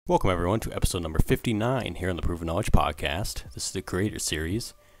Welcome, everyone, to episode number 59 here on the Proven Knowledge Podcast. This is the Creator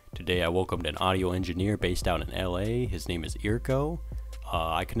Series. Today, I welcomed an audio engineer based out in LA. His name is IRKO.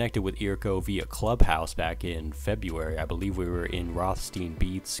 I connected with IRKO via Clubhouse back in February. I believe we were in Rothstein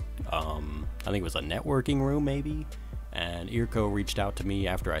Beats. I think it was a networking room, maybe. And IRKO reached out to me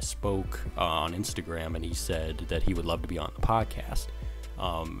after I spoke on Instagram, and he said that he would love to be on the podcast.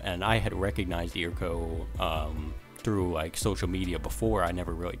 And I had recognized IRKO through like social media before. I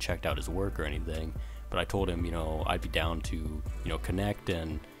never really checked out his work or anything, but I told him, I'd be down to, connect,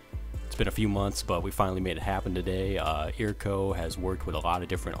 and it's been a few months, but we finally made it happen today. IRKO has worked with a lot of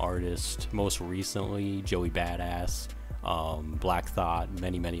different artists, most recently Joey Badass, Black Thought,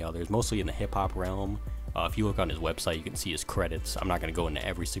 many others, mostly in the hip-hop realm. If you look on his website, you can see his credits. I'm not going to go into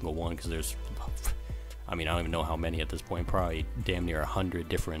every single one because there's, I don't even know how many at this point, probably damn near 100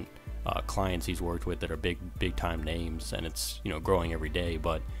 different clients he's worked with that are big time names, and it's growing every day.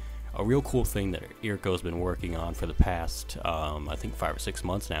 But a real cool thing that IRKO's been working on for the past I think 5 or 6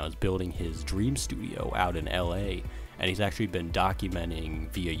 months now is building his dream studio out in LA, and he's actually been documenting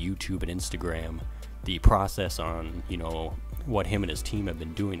via YouTube and Instagram the process on what him and his team have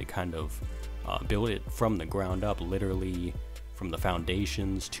been doing to kind of build it from the ground up, literally from the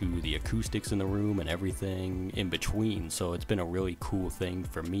foundations to the acoustics in the room and everything in between. So it's been a really cool thing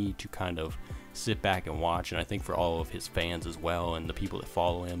for me to kind of sit back and watch, and I think for all of his fans as well and the people that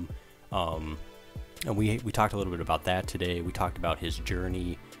follow him. And we talked a little bit about that today. We talked about his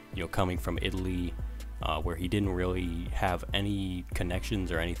journey, coming from Italy, where he didn't really have any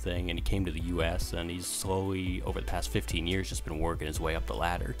connections or anything, and he came to the US, and he's slowly over the past 15 years just been working his way up the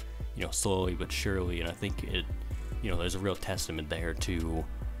ladder, slowly but surely. And I think it there's a real testament there to,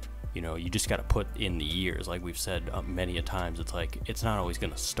 you just got to put in the years. Like we've said many a times, it's like, it's not always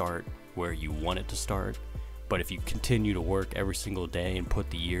going to start where you want it to start, but if you continue to work every single day and put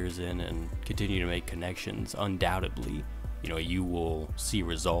the years in and continue to make connections, undoubtedly, you will see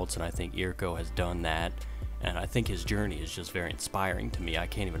results. And I think IRKO has done that, and I think his journey is just very inspiring to me. I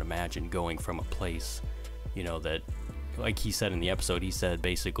can't even imagine going from a place, that, like he said in the episode, he said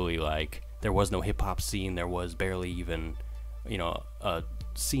basically like, there was no hip-hop scene. There was barely even, a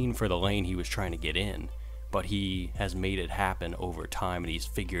scene for the lane he was trying to get in. But he has made it happen over time, and he's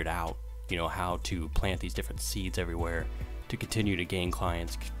figured out, how to plant these different seeds everywhere to continue to gain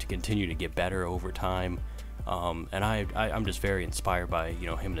clients, to continue to get better over time. And I'm just very inspired by,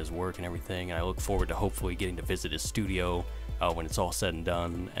 him and his work and everything. And I look forward to hopefully getting to visit his studio when it's all said and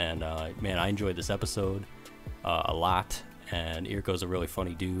done. And, man, I enjoyed this episode a lot. And IRKO's a really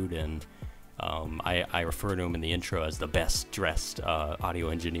funny dude, and I refer to him in the intro as the best dressed audio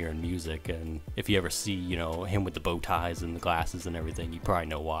engineer in music. And if you ever see, him with the bow ties and the glasses and everything, you probably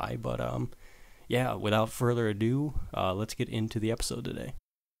know why. But yeah, without further ado, let's get into the episode today.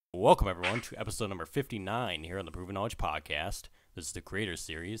 Welcome, everyone, to episode number 59 here on the Proven Knowledge Podcast. This is the Creator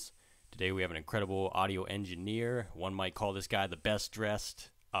Series. Today we have an incredible audio engineer. One might call this guy the best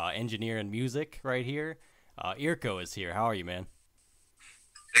dressed engineer in music right here. IRKO is here. How are you, man?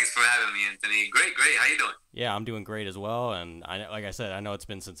 Thanks for having me, Anthony. Great. How you doing? Yeah, I'm doing great as well. And like I said, I know it's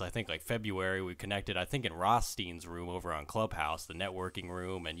been since I think like February. We connected, I think, in Rothstein's room over on Clubhouse, the networking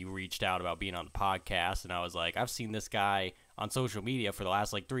room, and you reached out about being on the podcast. And I was like, I've seen this guy on social media for the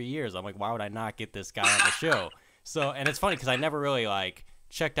last like 3 years. I'm like, why would I not get this guy on the show? So, and it's funny because I never really like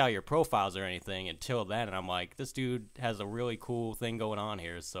checked out your profiles or anything until then. And I'm like, this dude has a really cool thing going on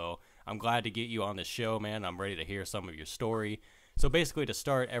here. So I'm glad to get you on the show, man. I'm ready to hear some of your story. So basically, to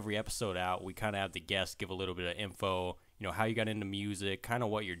start every episode out, we kind of have the guests give a little bit of info, how you got into music, kind of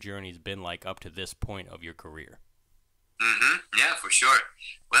what your journey's been like up to this point of your career. Yeah, for sure.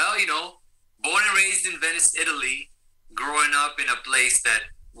 Well, born and raised in Venice, Italy, growing up in a place that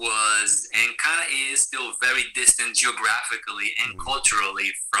was and kind of is still very distant geographically and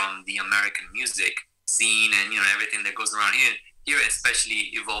culturally from the American music scene and, everything that goes around here, especially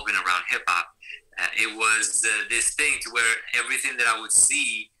evolving around hip-hop. It was this thing to where everything that I would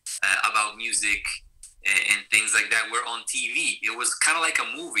see about music and things like that were on TV. It was kind of like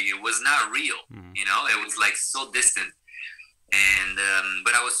a movie. It was not real, It was like so distant. And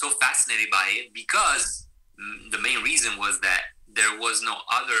but I was so fascinated by it because the main reason was that there was no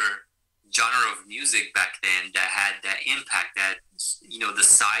other genre of music back then that had that impact, that, the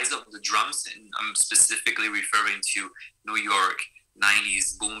size of the drums, and I'm specifically referring to New York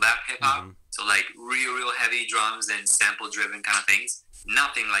 90s boom bap hip-hop. So like real heavy drums and sample driven kind of things.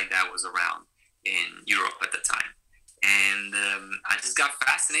 Nothing like that was around in Europe at the time. And I just got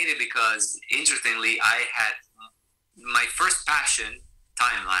fascinated because, interestingly, I had my first passion,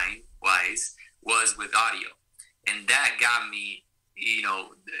 timeline wise, was with audio. And that got me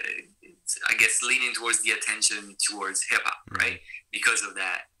I guess leaning towards the attention towards hip hop, right? Because of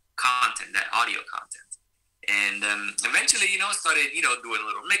that content, that audio content. And eventually, started, doing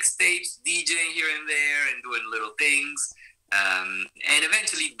little mixtapes, DJing here and there, and doing little things. And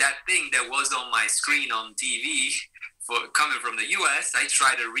eventually, that thing that was on my screen on TV, coming from the U.S., I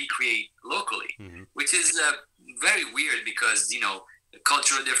try to recreate locally, which is very weird because, the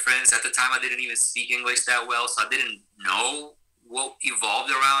cultural difference. At the time, I didn't even speak English that well, so I didn't know what evolved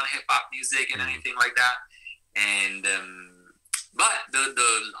around hip hop music and anything like that. And but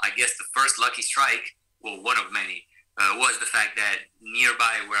I guess the first lucky strike, well, one of many, was the fact that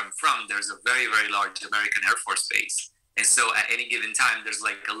nearby where I'm from, there's a very, very large American Air Force base. And so at any given time, there's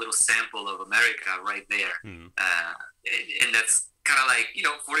like a little sample of America right there. And that's kind of like,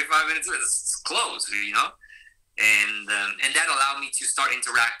 45 minutes, it's close, And that allowed me to start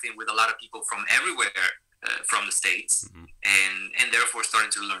interacting with a lot of people from everywhere from the States. And therefore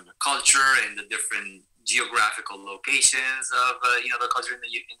starting to learn the culture and the different geographical locations of, the culture in the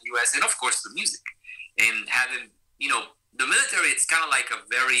U.S. and, of course, the music. And having, the military, it's kind of like a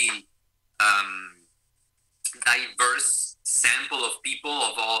very diverse sample of people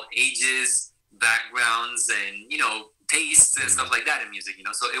of all ages, backgrounds, and, tastes and stuff like that in music,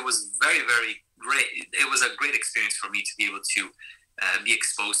 So it was very, very great. It was a great experience for me to be able to be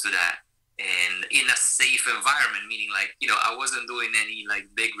exposed to that. And in a safe environment, meaning like, I wasn't doing any like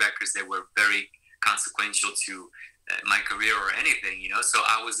big records that were very consequential to my career or anything, So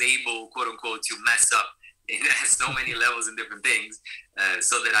I was able, quote unquote, to mess up in so many levels and different things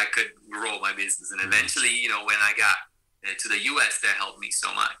so that I could grow my business. And eventually, when I got to the U.S., that helped me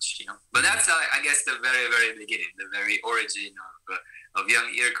so much, But that's, I guess, the very, very beginning, the very origin of young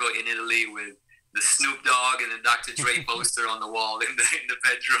IRKO in Italy with the Snoop Dogg and the Dr. Dre poster on the wall in the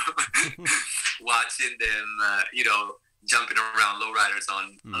bedroom, watching them, jumping around lowriders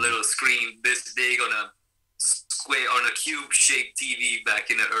on a little screen this big on a cube-shaped TV back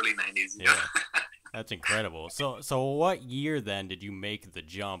in the early 90s. Yeah, that's incredible. So what year then did you make the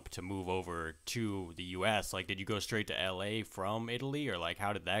jump to move over to the U.S.? Like, did you go straight to L.A. from Italy, or like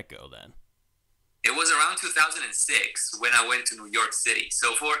how did that go then? It was around 2006 when I went to New York City.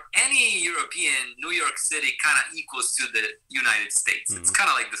 So for any European, New York City kind of equals to the United States. It's kind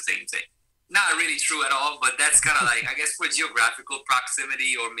of like the same thing. Not really true at all, but that's kind of like, I guess, for geographical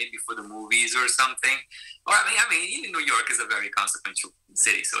proximity or maybe for the movies or something. Or I mean, even New York is a very consequential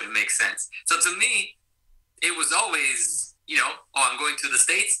city, so it makes sense. So to me, it was always, I'm going to the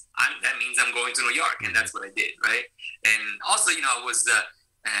States. That means I'm going to New York, and that's what I did, right? And also, I was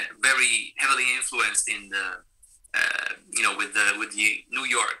very heavily influenced in the, with the New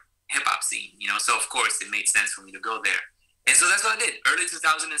York hip hop scene, So of course, it made sense for me to go there, and so that's what I did. Early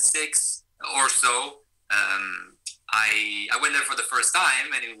 2006 or so, I went there for the first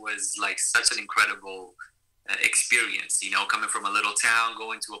time, and it was like such an incredible experience, coming from a little town,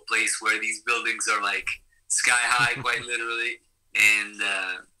 going to a place where these buildings are like sky high, quite literally, and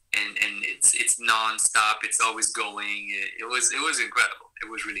it's nonstop. It's always going. It was incredible. It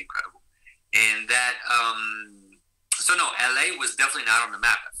was really incredible, and that so no, LA was definitely not on the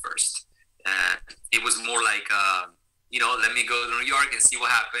map at first. It was more like let me go to New York and see what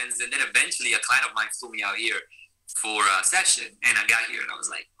happens. And then eventually a client of mine flew me out here for a session. And I got here and I was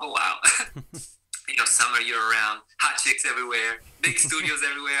like, oh, wow. Summer year round, hot chicks everywhere, big studios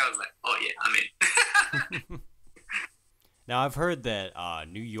everywhere. I was like, oh, yeah, I'm in. Now, I've heard that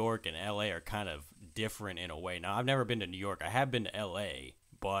New York and L.A. are kind of different in a way. Now, I've never been to New York. I have been to L.A.,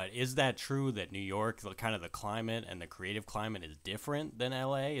 but is that true that New York, the climate and the creative climate is different than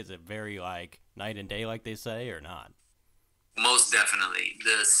L.A.? Is it very, like, night and day, like they say, or not? Most definitely.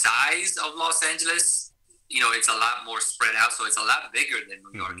 The size of Los Angeles, it's a lot more spread out, so it's a lot bigger than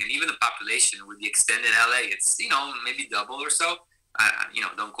New York. And even the population with the extended LA, it's, maybe double or so.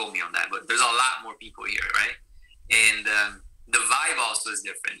 Don't quote me on that, but there's a lot more people here, right? And the vibe also is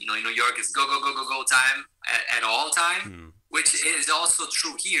different. In New York, it's go, go, go, go, go time at all time, which is also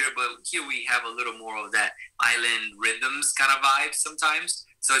true here, but here we have a little more of that island rhythms kind of vibe sometimes.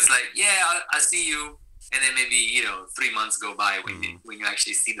 So it's like, yeah, I see you. And then maybe, 3 months go by when you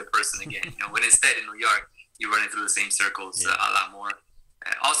actually see the person again. When instead in New York, you're running through the same circles a lot more.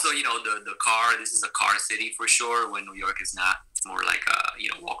 Also, the car, this is a car city for sure, when New York is not. It's more like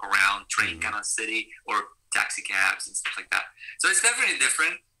a, walk around train kind of city, or taxi cabs and stuff like that. So it's definitely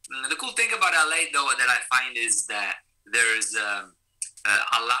different. The cool thing about LA, though, that I find is that there's a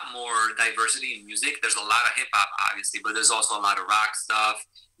lot more diversity in music. There's a lot of hip hop, obviously, but there's also a lot of rock stuff.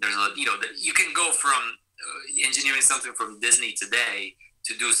 There's you can go from engineering something from Disney today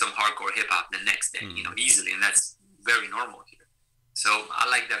to do some hardcore hip hop the next day, easily, and that's very normal here. So I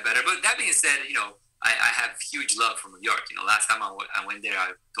like that better. But that being said, I have huge love for New York. Last time I went there,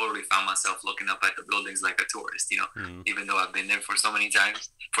 I totally found myself looking up at the buildings like a tourist. Even though I've been there for so many times,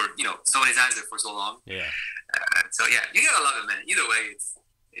 so many times and for so long. Yeah. So yeah, you gotta love it, man. Either way,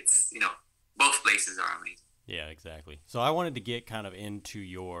 it's both places are amazing. Yeah, exactly. So I wanted to get kind of into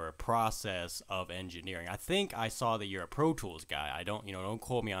your process of engineering. I think I saw that you're a Pro Tools guy. I don't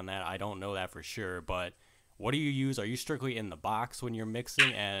quote me on that. I don't know that for sure, but what do you use? Are you strictly in the box when you're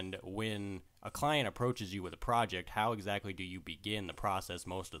mixing? And when a client approaches you with a project, how exactly do you begin the process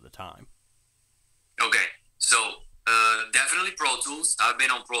most of the time? Okay, so definitely Pro Tools. I've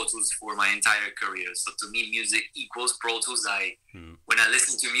been on Pro Tools for my entire career. So to me, music equals Pro Tools. When I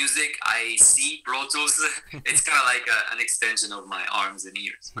listen to music, I see Pro Tools. It's kind of like an extension of my arms and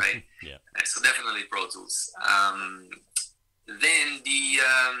ears, right? Yeah. So definitely Pro Tools. Then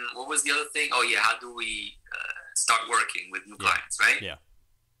what was the other thing? Oh yeah, how do we start working with new clients, right? Yeah.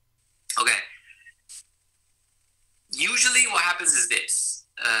 Okay. Usually what happens is this.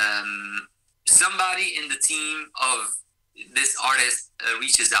 Somebody in the team of this artist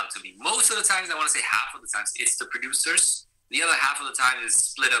reaches out to me. Most of the times, I want to say half of the times, it's the producers. The other half of the time is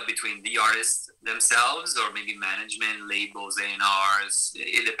split up between the artists themselves or maybe management, labels, A&Rs.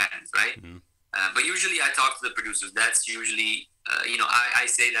 It depends, right? Mm-hmm. But usually I talk to the producers. That's usually, I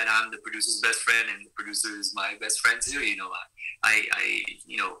say that I'm the producer's best friend and the producer is my best friend too. I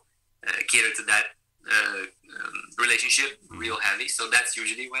cater to that relationship real heavy. So that's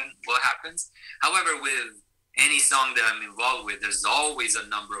usually what happens. However, with any song that I'm involved with, there's always a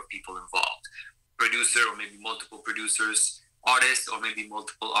number of people involved. Producer or maybe multiple producers, artists or maybe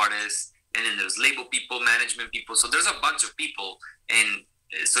multiple artists, and then there's label people, management people. So there's a bunch of people, and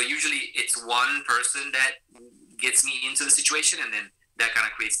so usually it's one person that gets me into the situation, and then that kind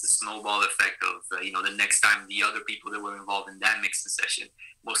of creates the snowball effect of the next time the other people that were involved in that mixing session,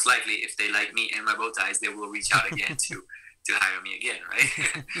 most likely if they like me and my bow ties, they will reach out again to hire me again,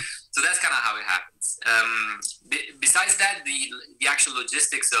 right? So that's kind of how it happens. Besides that, the actual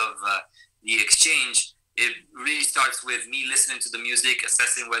logistics of the exchange, it really starts with me listening to the music,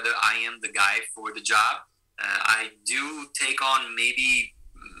 assessing whether I am the guy for the job. I do take on maybe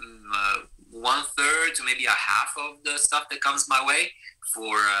 1/3 to maybe a half of the stuff that comes my way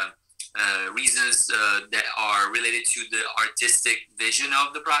for reasons that are related to the artistic vision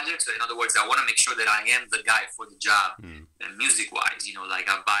of the project. So in other words, I want to make sure that I am the guy for the job, music-wise. Like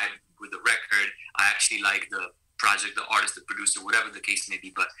I vibe with the record. I actually like the project, the artist, the producer, whatever the case may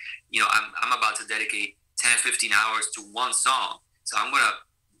be. But I'm about to dedicate 10-15 hours to one song, so I'm gonna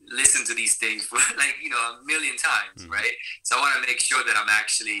listen to these things for a million times, right? So I want to make sure that I'm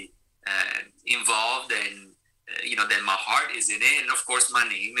actually involved and then my heart is in it, and of course my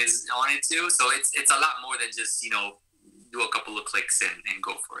name is on it too. So it's a lot more than just do a couple of clicks and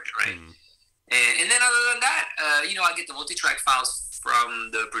go for it, right? And then other than that, I get the multi-track files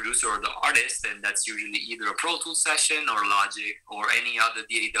from the producer or the artist, and that's usually either a Pro Tools session or Logic or any other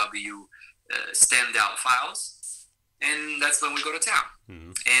DAW stemmed out files, and that's when we go to town.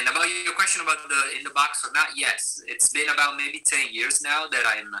 And about your question about the in the box or not, yes, it's been about maybe 10 years now that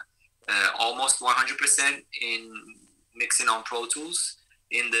I'm almost 100% in mixing on Pro Tools.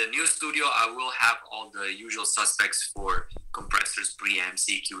 In the new studio, I will have all the usual suspects for compressors, preamps,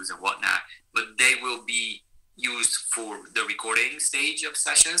 EQs, and whatnot, but they will be used for the recording stage of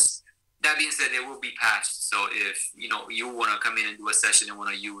sessions. That being said, they will be patched. So if you want to come in and do a session and want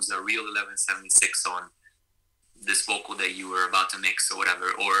to use a real 1176 on this vocal that you were about to mix or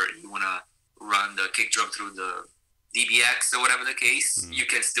whatever, or you want to run the kick drum through the DBX or whatever the case, you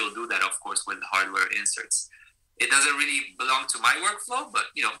can still do that, of course, with hardware inserts. It doesn't really belong to my workflow, but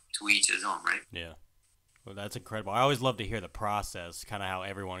to each his own, right? Yeah. Well, that's incredible. I always love to hear the process, kind of how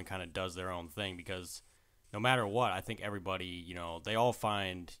everyone kind of does their own thing, because no matter what, I think everybody, we all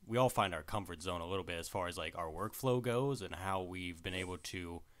find our comfort zone a little bit as far as like our workflow goes and how we've been able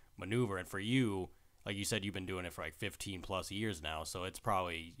to maneuver. And for you, like you said, you've been doing it for like 15 plus years now. So it's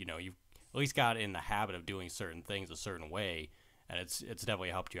probably, you've at least got in the habit of doing certain things a certain way. And it's definitely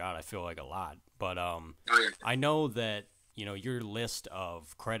helped you out, I feel like, a lot. But I know that, your list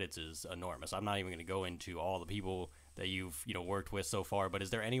of credits is enormous. I'm not even going to go into all the people that you've, worked with so far. But is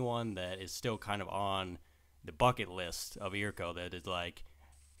there anyone that is still kind of on the bucket list of IRKO that is like,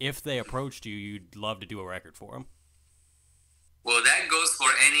 if they approached you, you'd love to do a record for them? Well, that goes for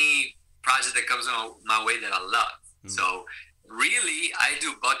any project that comes my way that I love. So really, I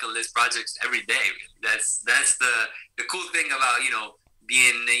do bucket list projects every day. That's the cool thing about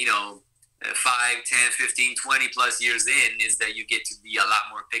being 5, 10, 15, 20 plus years in is that you get to be a lot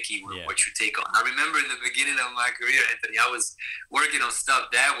more picky with what you take on. I remember in the beginning of my career, Anthony, I was working on stuff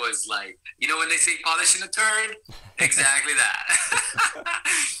that was like, you know, when they say polishing a turd, exactly that.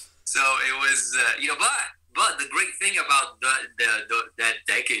 So it was, you know, but the great thing about that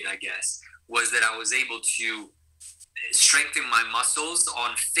decade, I guess, was that I was able to strengthen my muscles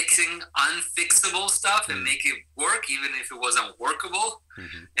on fixing unfixable stuff and make it work, even if it wasn't workable.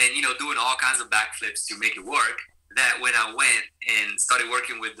 And, you know, doing all kinds of backflips to make it work. That when I went and started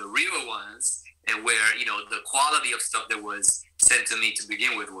working with the real ones, and where, you know, the quality of stuff that was sent to me to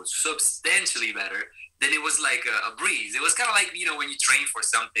begin with was substantially better, then it was like a breeze. It was kind of like, you know, when you train for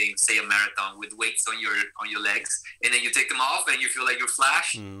something, say a marathon with weights on your legs, and then you take them off and you feel like you're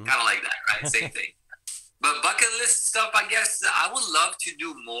Flash, kind of like that, right? Same thing. But bucket list stuff, I guess I would love to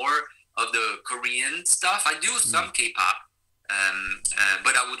do more of the Korean stuff. I do some K-pop,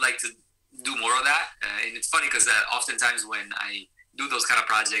 but I would like to do more of that. And it's funny because oftentimes when I do those kind of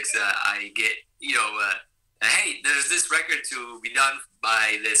projects, I get, you know, hey, there's this record to be done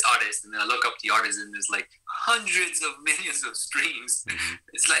by this artist, and then I look up the artist, and there's like hundreds of millions of streams.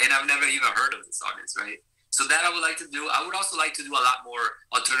 It's like, and I've never even heard of this artist, right? So that I would like to do. I would also like to do a lot more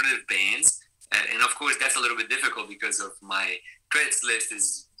alternative bands. And of course, that's a little bit difficult because of my credits list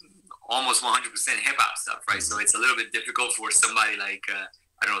is almost 100% hip hop stuff, right? So it's a little bit difficult for somebody like,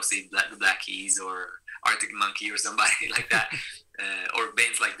 I don't know, say the Black Keys or Arctic Monkey or somebody like that, or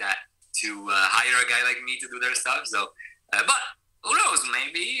bands like that, to hire a guy like me to do their stuff. So, but who knows?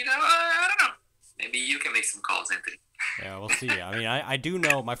 Maybe, you know, I don't know. Maybe you can make some calls, Anthony. Yeah, we'll see. I mean, I do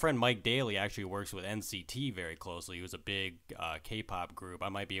know my friend Mike Daly actually works with NCT very closely. He was a big K-pop group. I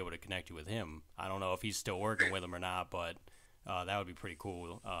might be able to connect you with him. I don't know if he's still working with him or not, but that would be pretty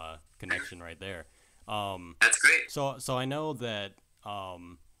cool connection right there. That's great. So I know that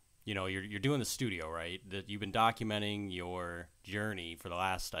you know, you're doing the studio, right? That you've been documenting your journey for the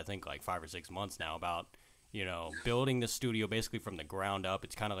last, I think, like 5 or 6 months now about, you know, building the studio basically from the ground up.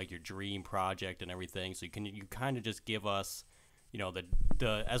 It's kind of like your dream project and everything. So you kind of just give us, you know,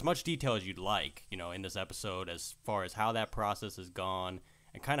 the as much detail as you'd like, you know, in this episode as far as how that process has gone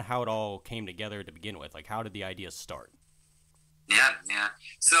and kind of how it all came together to begin with. Like, how did the idea start? Yeah.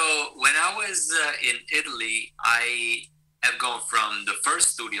 So when I was in Italy, I have gone from the first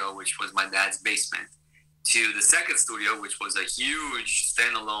studio, which was my dad's basement, to the second studio, which was a huge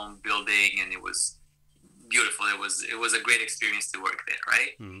standalone building, and it was beautiful. It was a great experience to work there,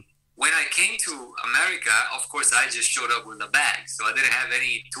 right? When I came to America, of course, I just showed up with a bag, so I didn't have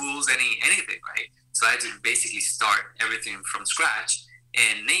any tools, anything, right? So I had to basically start everything from scratch.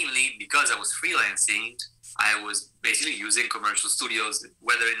 And namely, because I was freelancing, I was basically using commercial studios,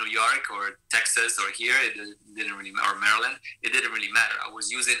 whether in New York or Texas or here, it didn't really, or Maryland, it didn't really matter. I was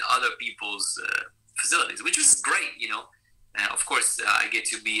using other people's facilities, which was great, you know. And of course, I get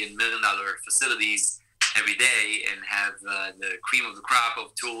to be in $1 million facilities every day and have the cream of the crop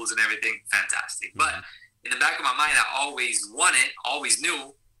of tools and everything. Fantastic. But in the back of my mind, I always wanted, always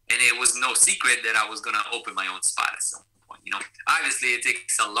knew, and it was no secret that I was going to open my own spot at some point. You know, obviously it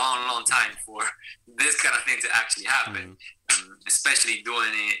takes a long, long time for this kind of thing to actually happen, especially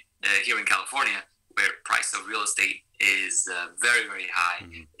doing it here in California, where price of real estate is very, very high.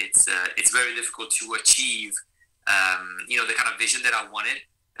 It's very difficult to achieve, you know, the kind of vision that I wanted,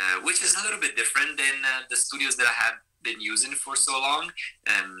 which is a little bit different than the studios that I have been using for so long.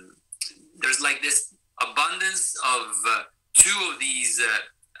 There's like this abundance of two of these,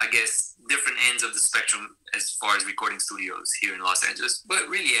 I guess, different ends of the spectrum as far as recording studios here in Los Angeles, but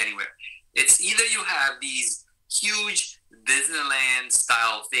really anywhere. It's either you have these huge Disneyland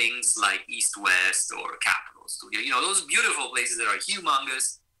style things like East West or Capitol Studio, you know, those beautiful places that are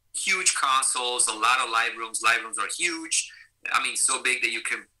humongous, huge consoles, a lot of live rooms. Live rooms are huge. I mean, so big that you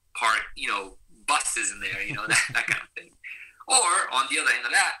can park, you know, buses in there, you know, that kind of thing. Or on the other end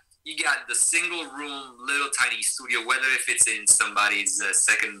of that, you got the single room, little tiny studio, whether if it's in somebody's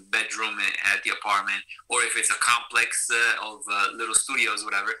second bedroom at the apartment, or if it's a complex of little studios,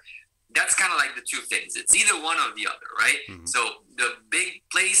 whatever. That's kind of like the two things. It's either one or the other, right? So the big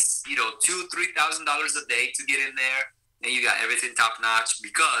place, you know, $2,000-$3,000 a day to get in there, and you got everything top notch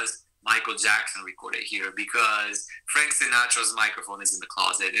because Michael Jackson recorded here, because Frank Sinatra's microphone is in the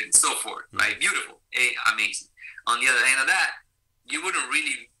closet, and so forth, right? Beautiful, amazing. On the other hand of that, you wouldn't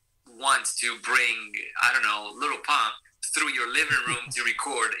really want to bring, I don't know, Little Pump through your living room to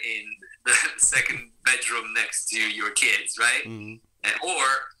record in the second bedroom next to your kids, right? Or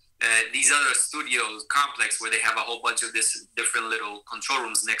these other studios complex where they have a whole bunch of this different little control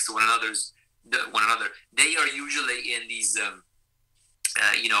rooms next to one another. They are usually in these,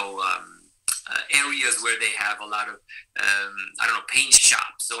 you know, areas where they have a lot of I don't know, paint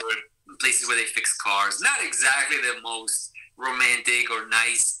shops or places where they fix cars. Not exactly the most romantic or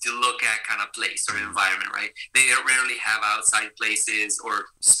nice to look at kind of place or environment, right? They rarely have outside places or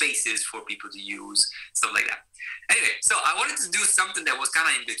spaces for people to use, stuff like that. Anyway, so I wanted to do something that was kind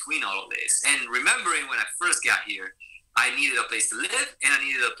of in between all of this. And remembering when I first got here, I needed a place to live and I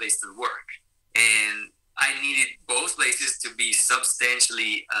needed a place to work. And I needed both places to be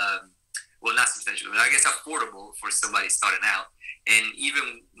substantially, well, not substantially, but I guess affordable for somebody starting out. And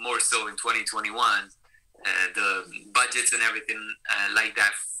even more so in 2021, the budgets and everything like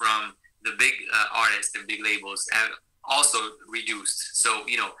that from the big artists and big labels have also reduced. So,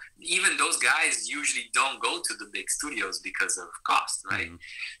 you know, even those guys usually don't go to the big studios because of cost, right? Mm-hmm.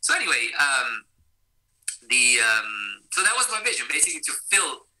 So anyway, so that was my vision, basically to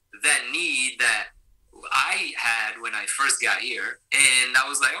fill that need that I had when I first got here. And I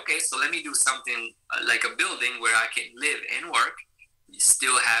was like, okay, so let me do something like a building where I can live and work,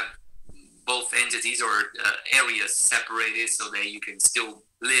 still have both entities or areas separated so that you can still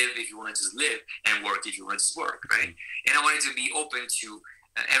live if you want to just live and work if you want to just work, right? And I wanted to be open to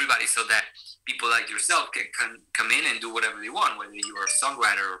everybody so that people like yourself can come in and do whatever they want, whether you are a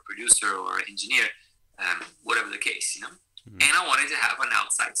songwriter or producer or engineer, whatever the case, you know? And I wanted to have an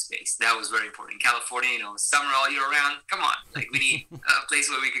outside space. That was very important. In California, you know, summer all year round, come on. Like, we need a place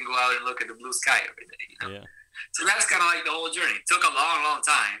where we can go out and look at the blue sky every day, you know? Yeah. So that's kind of like the whole journey. It took a long, long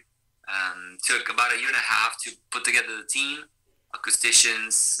time. Took about a year and a half to put together the team,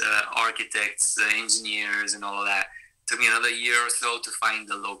 acousticians, architects, engineers, and all of that. Took me another year or so to find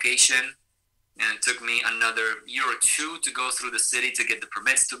the location. And it took me another year or two to go through the city to get the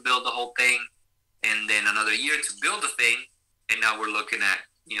permits to build the whole thing. And then another year to build the thing. And now we're looking at,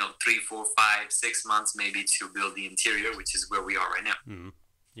 you know, 3, 4, 5, 6 months maybe to build the interior, which is where we are right now. Mm-hmm.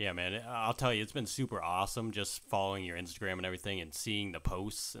 Yeah, man, I'll tell you, it's been super awesome just following your Instagram and everything and seeing the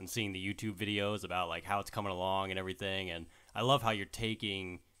posts and seeing the YouTube videos about, like, how it's coming along and everything. And I love how you're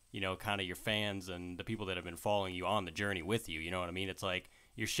taking, you know, kind of your fans and the people that have been following you on the journey with you. You know what I mean? It's like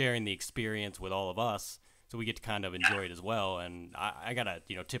you're sharing the experience with all of us, so we get to kind of enjoy it as well. And I got to,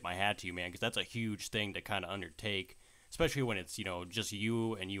 you know, tip my hat to you, man, because that's a huge thing to kind of undertake, especially when it's, you know, just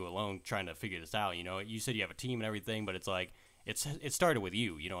you and you alone trying to figure this out. You know, you said you have a team and everything, but it's like, it started with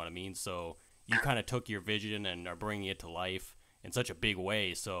you know what I mean? So you kind of took your vision and are bringing it to life in such a big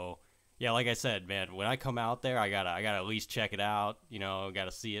way. So yeah, like I said, man, when I come out there, I gotta at least check it out. You know,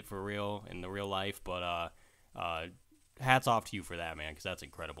 gotta see it for real in the real life. But hats off to you for that, man, because that's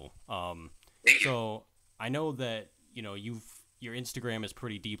incredible. So I know that, you know, your Instagram is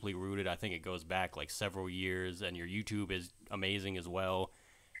pretty deeply rooted. I think it goes back like several years, and your YouTube is amazing as well.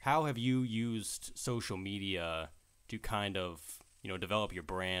 How have you used social media to kind of, you know, develop your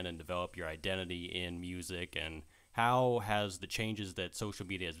brand and develop your identity in music? And how has the changes that social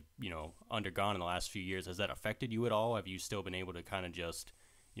media has, you know, undergone in the last few years, has that affected you at all? Have you still been able to kind of just,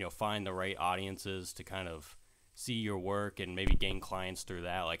 you know, find the right audiences to kind of see your work and maybe gain clients through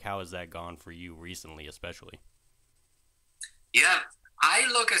that? Like, how has that gone for you recently, especially? Yeah, I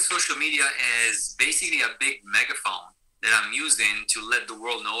look at social media as basically a big megaphone that I'm using to let the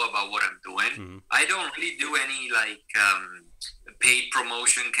world know about what I'm doing. Mm-hmm. I don't really do any like paid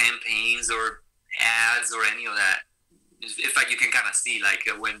promotion campaigns or ads or any of that. In fact, you can kind of see like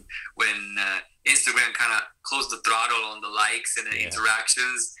when Instagram kind of closed the throttle on the likes and the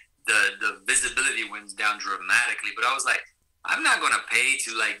interactions, the visibility went down dramatically. But I was like, I'm not going to pay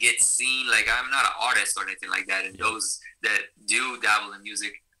to like get seen. Like, I'm not an artist or anything like that. And those that do dabble in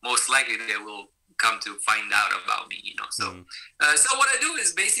music, most likely they will come to find out about me, you know. So so what I do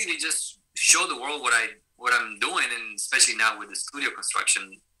is basically just show the world what I'm doing, and especially now with the studio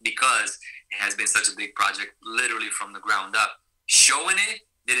construction, because it has been such a big project, literally from the ground up. Showing it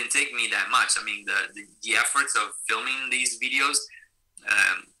didn't take me that much. I mean, the efforts of filming these videos,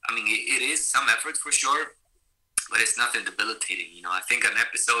 I mean, it is some effort for sure, but it's nothing debilitating, you know. I think an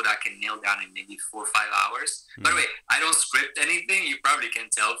episode I can nail down in maybe 4 or 5 hours. By the way, I don't script anything. You probably can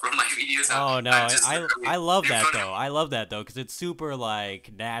tell from my videos. Oh, no, I love that, though. I love that, though, because it's super,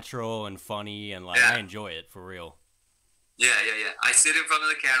 like, natural and funny, and, like, I enjoy it, for real. Yeah. I sit in front of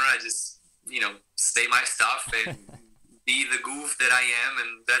the camera. I just, you know, say my stuff and be the goof that I am,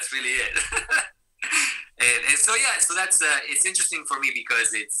 and that's really it. And so so that's it's interesting for me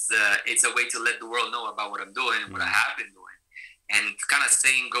because it's a way to let the world know about what I'm doing and what I have been doing, and kind of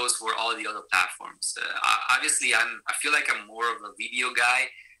same goes for all the other platforms. Obviously, I feel like I'm more of a video guy,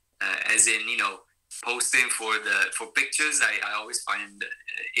 as in, you know, posting for pictures. I always find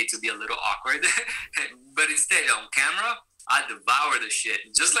it to be a little awkward, but instead on camera, I devour the shit,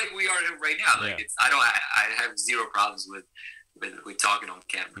 just like we are right now. Like it's I have zero problems with talking on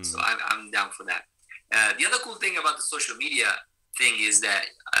camera, so I'm down for that. The other cool thing about the social media thing is that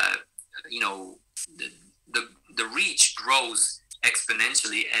you know the reach grows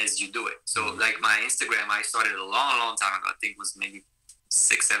exponentially as you do it. So like my Instagram, I started a long time ago. I think it was maybe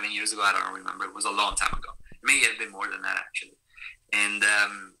 6-7 years ago. I don't remember. It was a long time ago. Maybe it had been more than that actually. And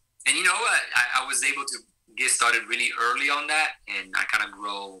you know what? I was able to get started really early on that, and I kind of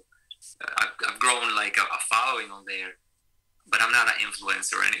grow. I've grown like a following on there, but I'm not an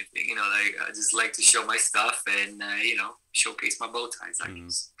influencer or anything. You know, like I just like to show my stuff and you know, showcase my bow ties. I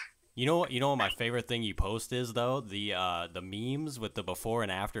guess. You know what my favorite thing you post is though? The memes with the before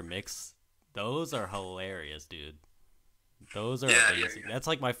and after mix. Those are hilarious, dude. Those are amazing. That's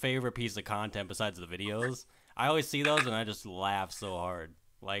like my favorite piece of content besides the videos. I always see those and I just laugh so hard.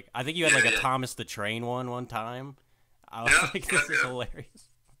 Like I think you had like a Thomas the Train one time. I was like, this is hilarious.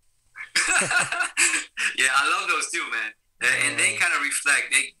 Yeah, I love those too, man. And they kind of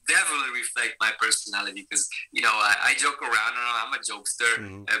they definitely reflect my personality because, you know, I joke around and I'm a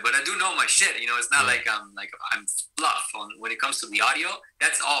jokester, but I do know my shit. You know, it's not like I'm fluff when it comes to the audio.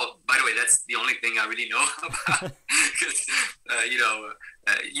 That's all, by the way, that's the only thing I really know about. Because, you know,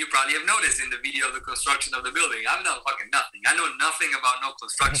 you probably have noticed in the video of the construction of the building, I've done fucking nothing. I know nothing about no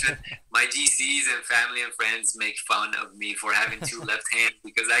construction. My GCs and family and friends make fun of me for having two left hands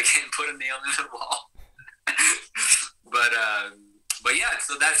because I can't put a nail in the wall. But yeah,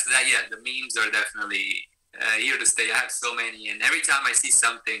 so that's that. Yeah, the memes are definitely here to stay. I have so many, and every time I see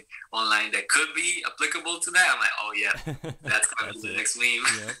something online that could be applicable to that, I'm like, oh yeah, that's gonna be the next meme.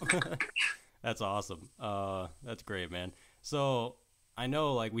 Yep. That's awesome. That's great, man. So I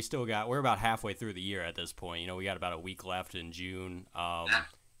know, like, we're about halfway through the year at this point. You know, we got about a week left in June.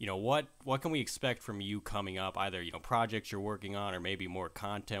 You know, what can we expect from you coming up? Either, you know, projects you're working on, or maybe more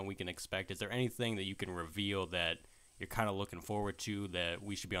content we can expect. Is there anything that you can reveal that you're kind of looking forward to that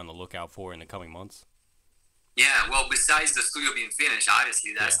we should be on the lookout for in the coming months? Yeah, well, besides the studio being finished,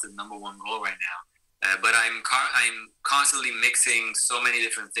 obviously that's the number one goal right now. But I'm constantly mixing so many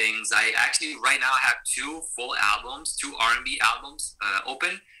different things. I actually right now have two full albums, two R&B albums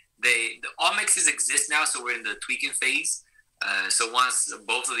open. The all mixes exist now, so we're in the tweaking phase. So once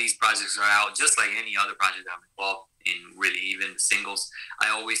both of these projects are out, just like any other project I'm involved in, really, even singles, I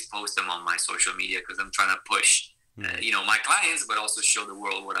always post them on my social media because I'm trying to push, you know, my clients, but also show the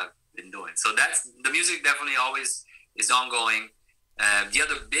world what I've been doing. So that's the music. Definitely always is ongoing. The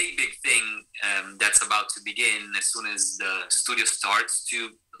other big thing that's about to begin as soon as the studio starts to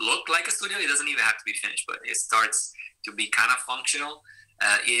look like a studio. It doesn't even have to be finished, but it starts to be kind of functional.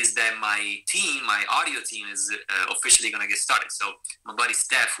 Is that my team, my audio team, is officially going to get started. So my buddy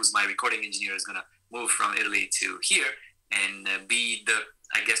Steph, who's my recording engineer, is going to move from Italy to here and be the,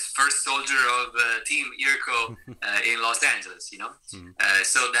 I guess, first soldier of Team IRKO in Los Angeles, you know?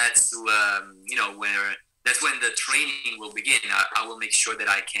 So that's, you know, that's when the training will begin. I will make sure that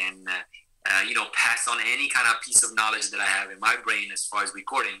I can, you know, pass on any kind of piece of knowledge that I have in my brain as far as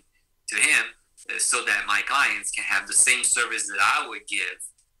recording to him, so that my clients can have the same service that I would give,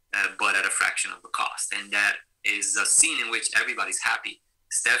 but at a fraction of the cost. And that is a scene in which everybody's happy.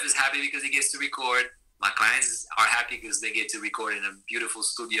 Steph is happy because he gets to record. My clients are happy because they get to record in a beautiful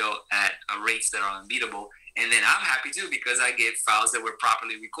studio at rates that are unbeatable. And then I'm happy too because I get files that were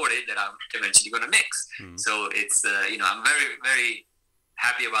properly recorded that I'm eventually going to mix. So it's, you know, I'm very, very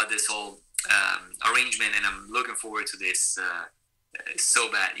happy about this whole arrangement, and I'm looking forward to this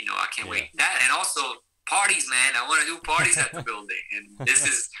so bad. You know, I can't wait. That, and also parties, man. I want to do parties at the building, and this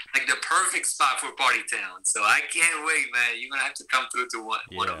is like the perfect spot for party town. So I can't wait, man. You're gonna have to come through to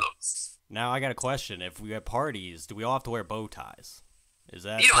one of those. Now I got a question: if we have parties, do we all have to wear bow ties? Is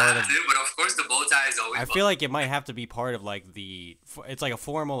that you don't have to, but of course the bow tie is always. I feel like it might have to be part of like it's like a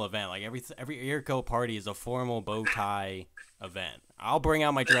formal event. Like every IRKO party is a formal bow tie event. I'll bring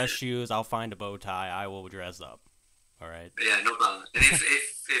out my dress shoes. I'll find a bow tie. I will dress up. All right. Yeah, no problem. And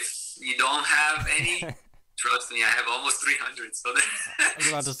if you don't have any, trust me, I have almost 300. So I was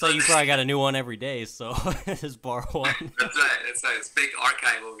about to say you probably got a new one every day, so just borrow one. That's right. It's a big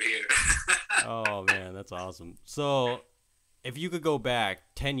archive over here. Oh man, that's awesome. So, if you could go back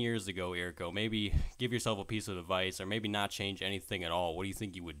 10 years ago, IRKO, maybe give yourself a piece of advice, or maybe not change anything at all, what do you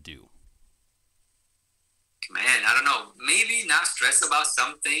think you would do? Man, I don't know. Maybe not stress about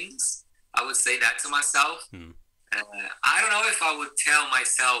some things. I would say that to myself. I don't know if I would tell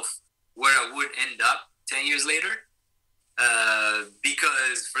myself where I would end up 10 years later,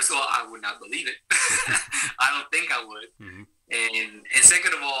 because first of all, I would not believe it. I don't think I would. And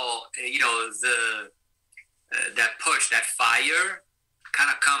second of all, you know, that push, that fire, kind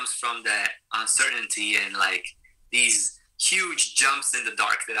of comes from that uncertainty and like these huge jumps in the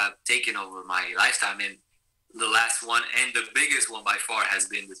dark that I've taken over my lifetime. And the last one and the biggest one by far has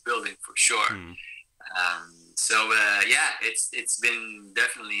been this building for sure. Yeah, it's been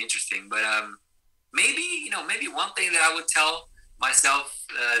definitely interesting. But maybe one thing that I would tell myself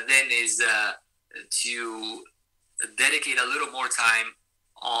then is to dedicate a little more time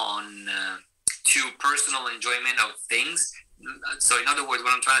on to personal enjoyment of things. So in other words,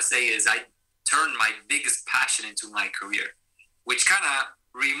 what I'm trying to say is I turned my biggest passion into my career, which kind of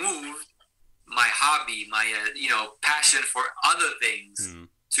removed my hobby, my passion for other things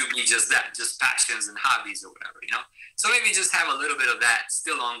to be just that, just passions and hobbies or whatever, So maybe just have a little bit of that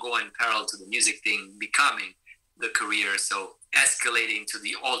still ongoing parallel to the music thing, becoming the career. So escalating to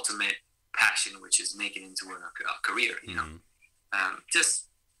the ultimate passion, which is making it into a career, just,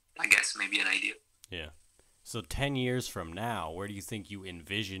 I guess, maybe an idea. Yeah. So 10 years from now, where do you think you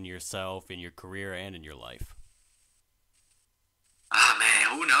envision yourself in your career and in your life? Ah,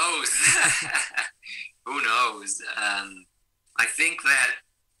 man, who knows? Who knows? I think that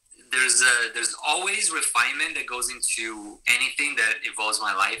there's always refinement that goes into anything that involves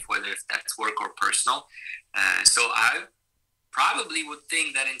my life, whether if that's work or personal. So I probably would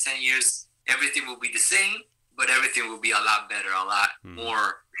think that in 10 years, everything will be the same, but everything will be a lot better, a lot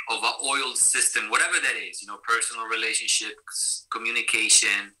more of an oiled system, whatever that is, personal relationships,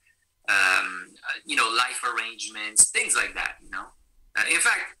 communication, life arrangements, things like that, in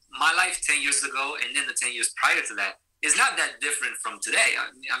fact, my life 10 years ago and then the 10 years prior to that is not that different from today.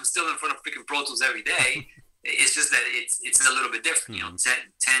 I'm still in front of freaking Pro Tools every day. It's just that it's a little bit different.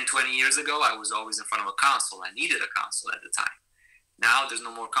 10, 20 years ago, I was always in front of a console. I needed a console at the time. Now there's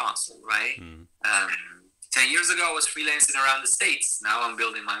no more console, right? 10 years ago, I was freelancing around the States. Now I'm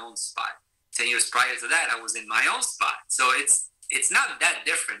building my own spot. 10 years prior to that, I was in my own spot. So it's not that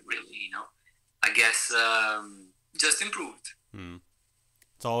different, really, I guess just improved.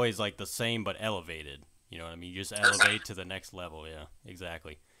 It's always like the same but elevated. You know what I mean? You just elevate to the next level. Yeah,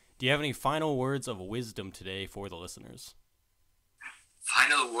 exactly. Do you have any final words of wisdom today for the listeners?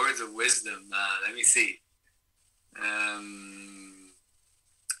 Final words of wisdom? Let me see.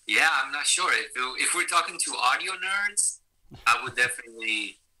 Yeah, I'm not sure. If we're talking to audio nerds, I would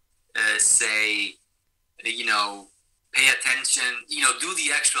definitely say, pay attention, do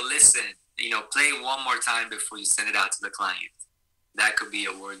the extra listen, play one more time before you send it out to the client. That could be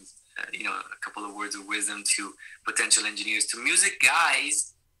a word, a couple of words of wisdom to potential engineers. To music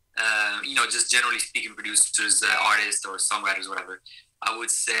guys, just generally speaking, producers, artists, or songwriters, whatever, I would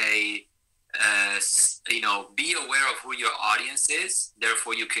say, be aware of who your audience is.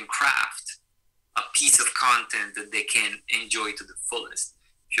 Therefore, you can craft a piece of content that they can enjoy to the fullest.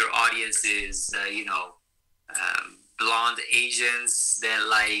 If your audience is, blonde Asians that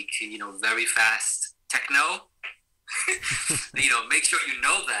like, very fast techno, make sure you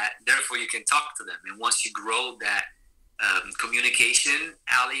know that. Therefore, you can talk to them. And once you grow that communication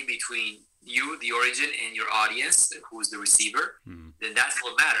alley between you, the origin, and your audience, who's the receiver, then that's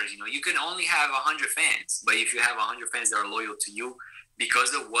what matters. You can only have 100 fans, but if you have 100 fans that are loyal to you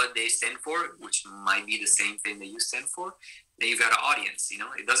because of what they stand for, which might be the same thing that you stand for, then you've got an audience.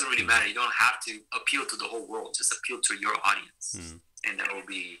 It doesn't really matter. You don't have to appeal to the whole world. Just appeal to your audience. And that will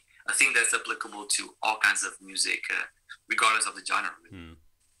be a thing that's applicable to all kinds of music, regardless of the genre.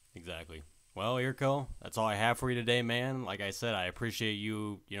 Exactly. Well, IRKO, that's all I have for you today, man. Like I said, I appreciate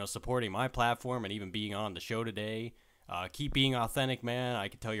you, supporting my platform and even being on the show today. Keep being authentic, man. I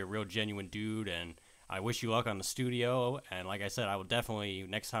can tell you're a real genuine dude, and I wish you luck on the studio. And like I said, I will definitely,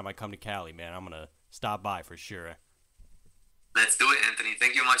 next time I come to Cali, man, I'm going to stop by for sure. Let's do it, Anthony.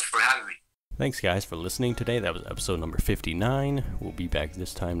 Thank you much for having me. Thanks, guys, for listening today. That was episode number 59. We'll be back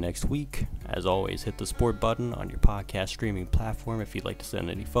this time next week. As always, hit the support button on your podcast streaming platform if you'd like to send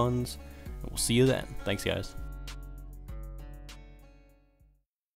any funds. And we'll see you then. Thanks, guys.